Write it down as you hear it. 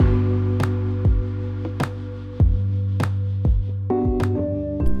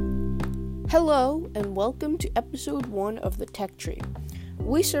Hello, and welcome to episode 1 of the Tech Tree.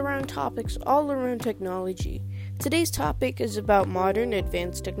 We surround topics all around technology. Today's topic is about modern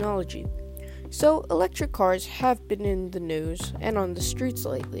advanced technology. So, electric cars have been in the news and on the streets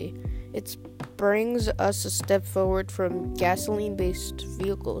lately. It brings us a step forward from gasoline-based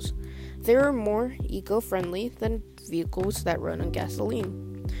vehicles. They are more eco-friendly than vehicles that run on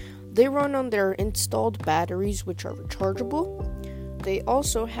gasoline. They run on their installed batteries, which are rechargeable. They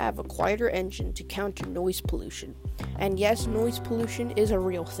also have a quieter engine to counter noise pollution. And yes, noise pollution is a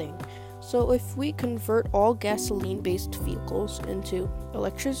real thing. So if we convert all gasoline-based vehicles into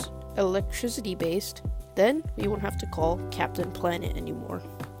electricity-based, then we won't have to call Captain Planet anymore.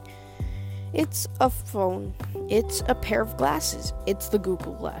 It's a phone. It's a pair of glasses. It's the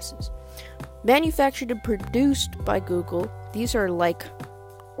Google glasses. Manufactured and produced by Google, these are like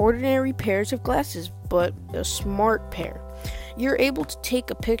ordinary pairs of glasses, but a smart pair. You're able to take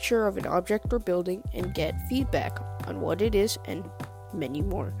a picture of an object or building and get feedback on what it is and many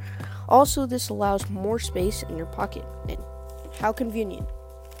more. Also, this allows more space in your pocket, and how convenient.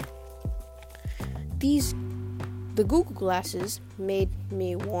 The Google glasses made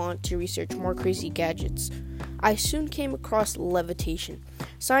me want to research more crazy gadgets. I soon came across levitation.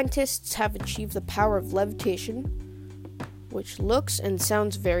 Scientists have achieved the power of levitation, which looks and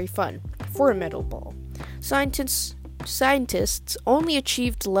sounds very fun, for a metal ball. Scientists only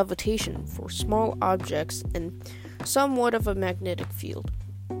achieved levitation for small objects and somewhat of a magnetic field.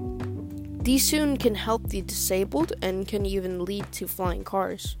 These soon can help the disabled and can even lead to flying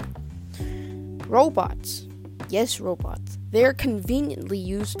cars. Robots. Yes, robots. They are conveniently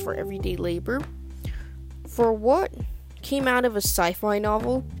used for everyday labor. For what came out of a sci-fi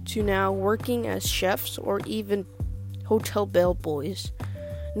novel to now working as chefs or even hotel bellboys.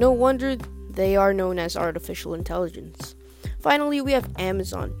 No wonder they are known as artificial intelligence. Finally, we have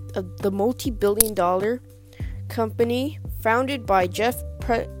Amazon, the multi-billion-dollar company founded by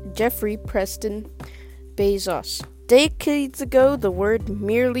Jeffrey Preston Bezos. Decades ago, the word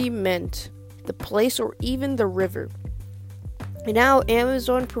merely meant the place or even the river. And now,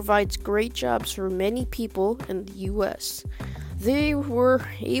 Amazon provides great jobs for many people in the U.S. They were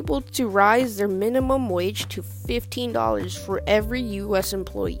able to raise their minimum wage to $15 for every U.S.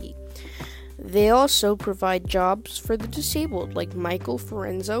 employee. They also provide jobs for the disabled, like Michael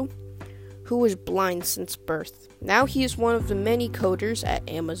Fiorenzo, who was blind since birth. Now he is one of the many coders at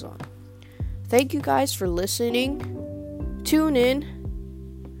Amazon. Thank you guys for listening. Tune in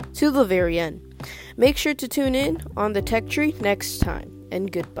to the very end. Make sure to tune in on the Tech Tree next time,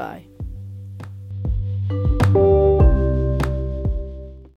 and goodbye.